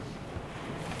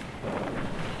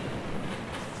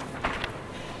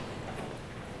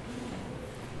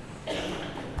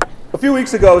few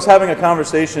weeks ago, I was having a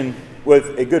conversation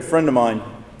with a good friend of mine,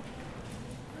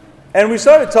 and we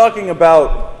started talking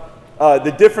about the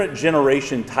different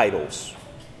generation titles,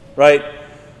 right?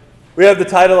 We have the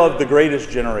title of the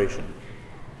greatest generation.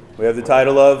 We have the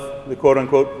title of the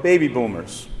quote-unquote baby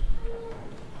boomers.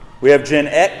 We have Gen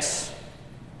X.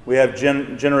 We have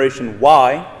Generation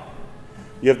Y.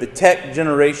 You have the tech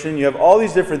generation. You have all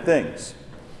these different things.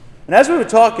 And as we were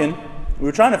talking, we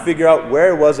were trying to figure out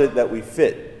where was it that we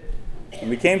fit. And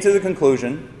we came to the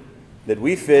conclusion that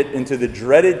we fit into the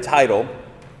dreaded title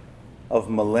of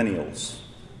millennials.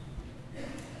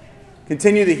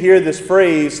 Continue to hear this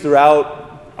phrase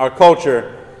throughout our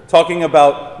culture, talking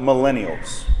about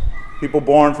millennials. People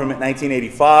born from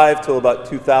 1985 till about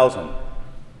 2000.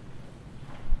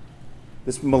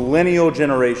 This millennial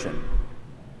generation.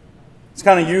 It's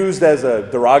kind of used as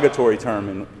a derogatory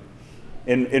term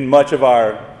in much of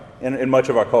our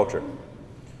culture.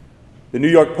 The New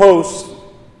York Post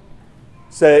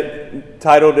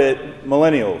titled it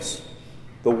Millennials,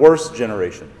 the worst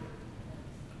generation.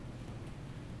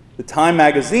 The Time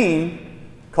magazine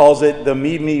calls it the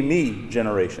me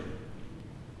generation.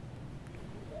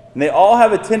 And they all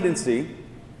have a tendency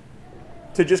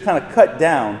to just kind of cut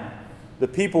down the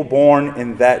people born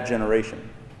in that generation.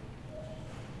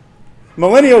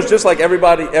 Millennials, just like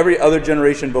every other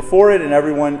generation before it and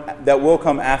everyone that will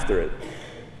come after it,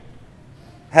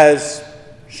 has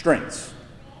strengths.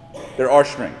 There are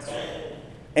strengths.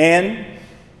 And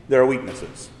there are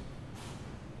weaknesses.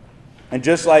 And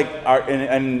just like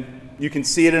and you can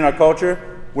see it in our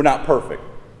culture, we're not perfect.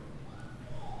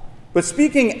 But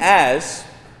speaking as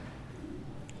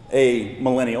a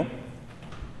millennial,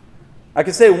 I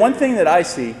can say one thing that I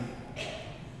see,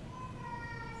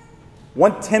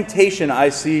 one temptation I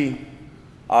see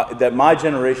that my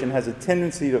generation has a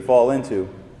tendency to fall into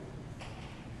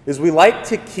is we like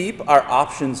to keep our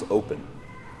options open.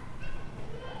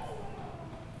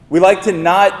 We like to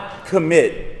not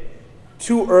commit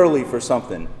too early for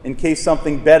something in case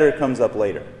something better comes up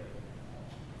later.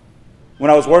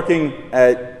 When I was working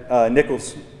at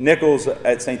Nichols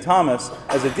at St. Thomas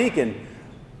as a deacon,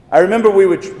 I remember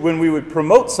when we would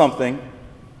promote something,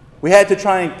 we had to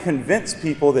try and convince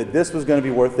people that this was going to be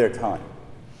worth their time.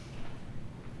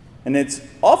 And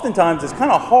oftentimes it's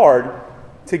kind of hard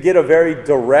to get a very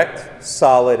direct,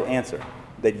 solid answer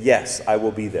that yes, I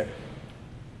will be there.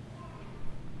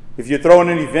 If you're throwing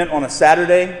an event on a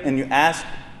Saturday and you ask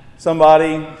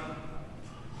somebody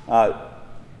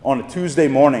on a Tuesday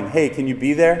morning, hey, can you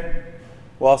be there?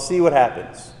 Well, I'll see what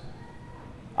happens.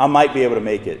 I might be able to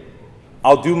make it.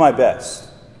 I'll do my best.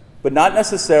 But not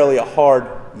necessarily a hard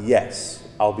yes,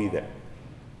 I'll be there.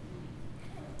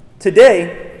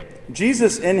 Today,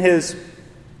 Jesus in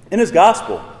his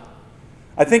gospel,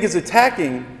 I think is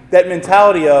attacking that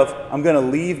mentality of, I'm going to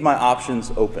leave my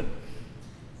options open.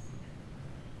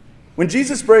 When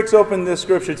Jesus breaks open this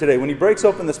scripture today, when he breaks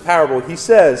open this parable, he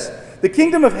says, the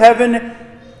kingdom of heaven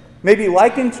may be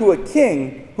likened to a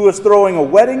king who is throwing a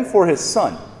wedding for his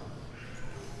son.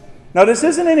 Now, this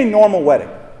isn't any normal wedding.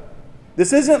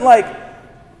 This isn't like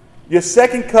your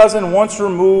second cousin once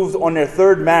removed on their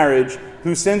third marriage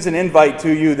who sends an invite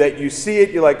to you that you see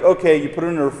it, you're like, okay, you put it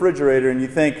in the refrigerator and you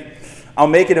think, I'll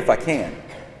make it if I can.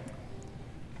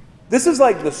 This is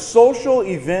like the social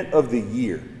event of the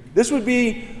year. This would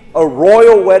be a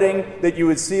royal wedding that you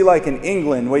would see like in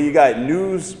England where you got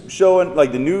news showing,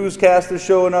 like the newscasters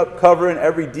showing up, covering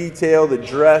every detail, the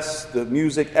dress, the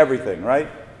music, everything, right?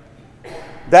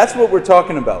 That's what we're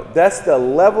talking about. That's the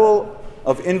level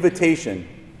of invitation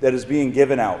that is being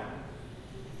given out.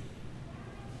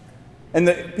 And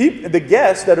the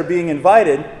guests that are being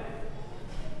invited,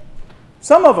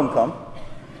 some of them come,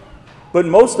 but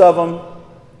most of them,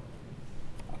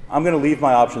 I'm going to leave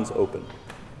my options open.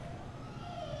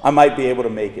 I might be able to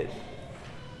make it.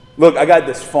 Look, I got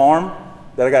this farm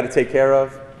that I got to take care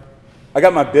of. I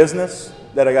got my business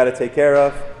that I got to take care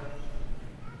of.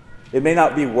 It may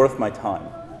not be worth my time.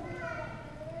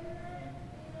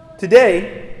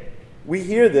 Today, we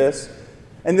hear this,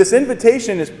 and this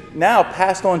invitation is now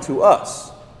passed on to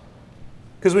us.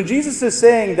 Because when Jesus is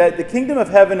saying that the kingdom of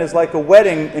heaven is like a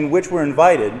wedding in which we're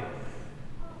invited,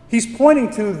 he's pointing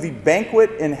to the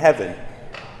banquet in heaven.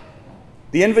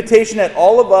 The invitation that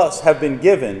all of us have been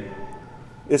given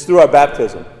is through our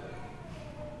baptism.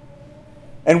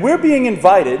 And we're being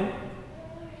invited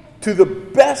to the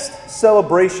best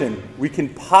celebration we can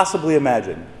possibly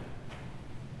imagine.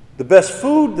 The best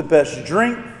food, the best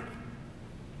drink,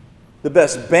 the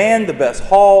best band, the best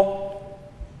hall,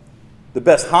 the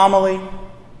best homily.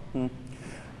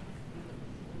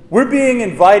 We're being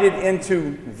invited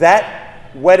into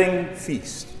that wedding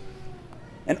feast.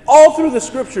 And all through the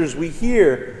scriptures we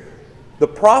hear the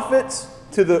prophets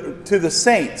to the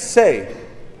saints say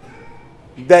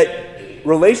that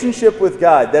relationship with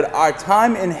God, that our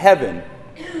time in heaven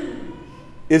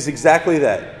is exactly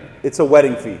that. It's a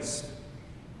wedding feast.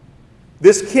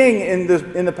 This king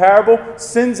in the parable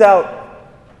sends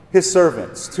out his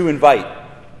servants to invite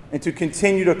and to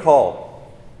continue to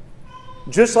call.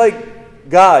 Just like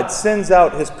God sends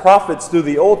out his prophets through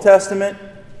the Old Testament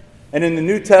and in the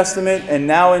New Testament and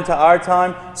now into our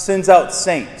time, sends out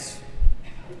saints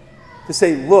to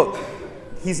say, look,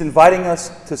 he's inviting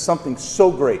us to something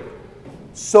so great,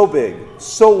 so big,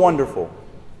 so wonderful,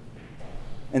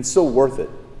 and so worth it.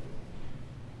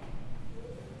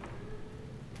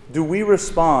 Do we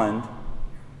respond?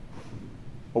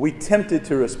 Are we tempted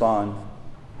to respond?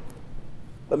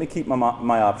 Let me keep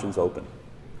my options open.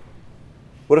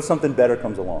 What if something better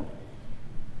comes along?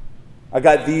 I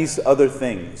got these other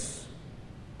things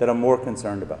that I'm more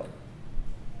concerned about.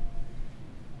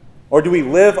 Or do we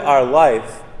live our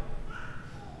life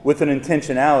with an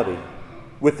intentionality,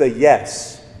 with a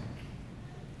yes,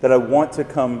 that I want to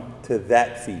come to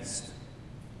that feast,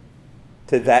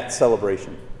 to that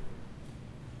celebration,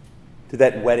 to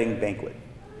that wedding banquet?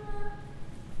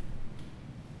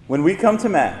 When we come to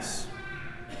Mass,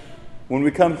 when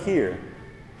we come here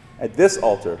at this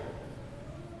altar,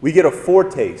 we get a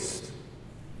foretaste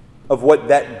of what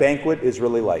that banquet is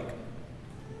really like.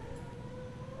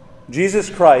 Jesus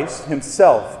Christ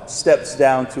himself steps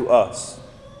down to us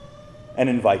and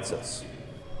invites us.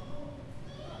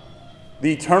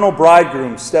 The eternal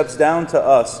bridegroom steps down to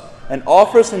us and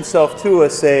offers himself to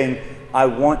us, saying, I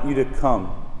want you to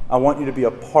come. I want you to be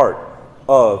a part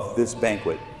of this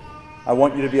banquet. I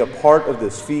want you to be a part of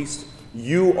this feast.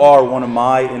 You are one of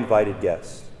my invited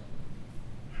guests.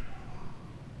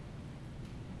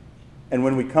 And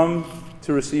when we come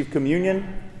to receive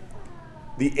communion,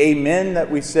 the amen that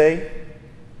we say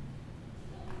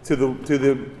to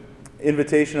the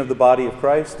invitation of the body of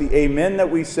Christ, the amen that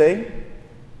we say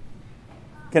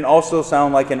can also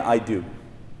sound like an I do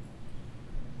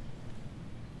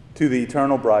to the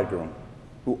eternal bridegroom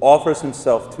who offers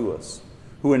himself to us,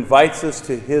 who invites us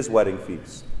to his wedding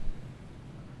feast,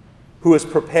 who has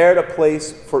prepared a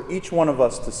place for each one of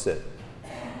us to sit,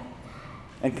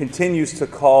 and continues to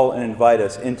call and invite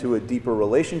us into a deeper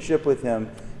relationship with him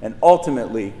and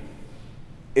ultimately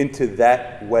into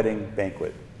that wedding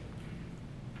banquet.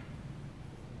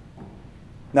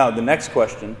 Now, the next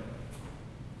question,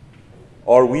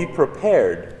 are we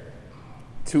prepared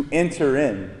to enter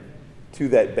in to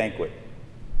that banquet?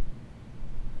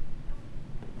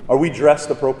 Are we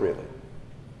dressed appropriately?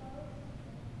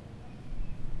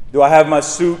 Do I have my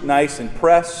suit nice and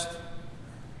pressed?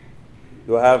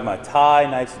 Do I have my tie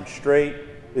nice and straight?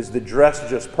 Is the dress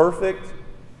just perfect?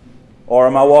 Or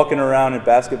am I walking around in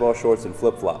basketball shorts and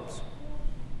flip-flops?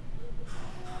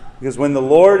 Because when the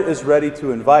Lord is ready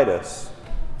to invite us,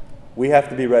 we have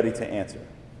to be ready to answer.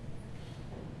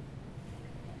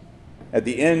 At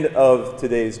the end of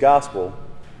today's gospel,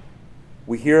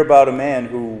 we hear about a man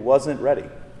who wasn't ready.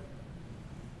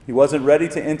 He wasn't ready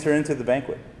to enter into the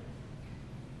banquet.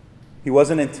 He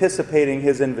wasn't anticipating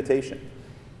his invitation.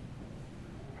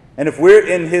 And if we're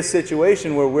in his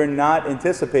situation where we're not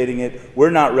anticipating it,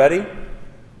 we're not ready,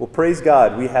 well, praise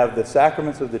God, we have the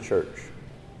sacraments of the church.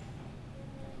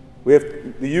 We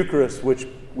have the Eucharist, which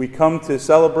we come to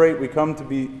celebrate, we come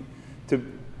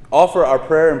to offer our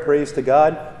prayer and praise to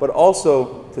God, but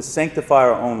also to sanctify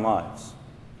our own lives.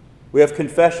 We have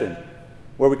confession,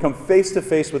 where we come face to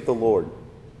face with the Lord,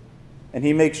 and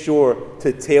he makes sure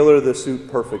to tailor the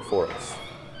suit perfect for us,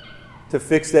 to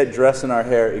fix that dress in our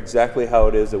hair exactly how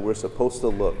it is that we're supposed to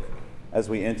look as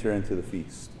we enter into the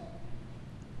feast.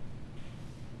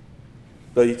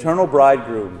 The eternal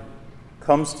bridegroom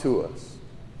comes to us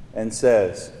and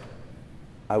says,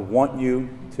 I want you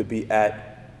to be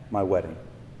at my wedding.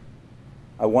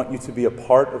 I want you to be a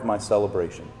part of my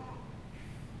celebration.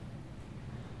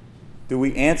 Do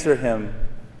we answer him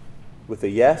with a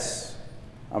yes,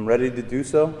 I'm ready to do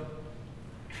so?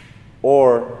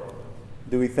 Or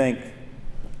do we think,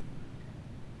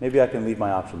 maybe I can leave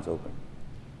my options open.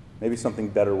 Maybe something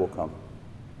better will come.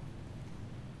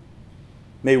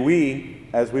 May we,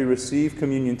 as we receive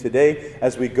communion today,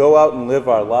 as we go out and live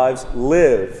our lives,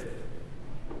 live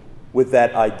with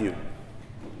that I do.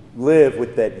 Live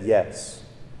with that yes.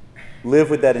 Live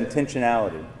with that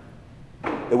intentionality,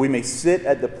 that we may sit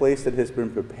at the place that has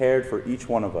been prepared for each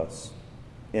one of us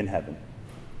in heaven.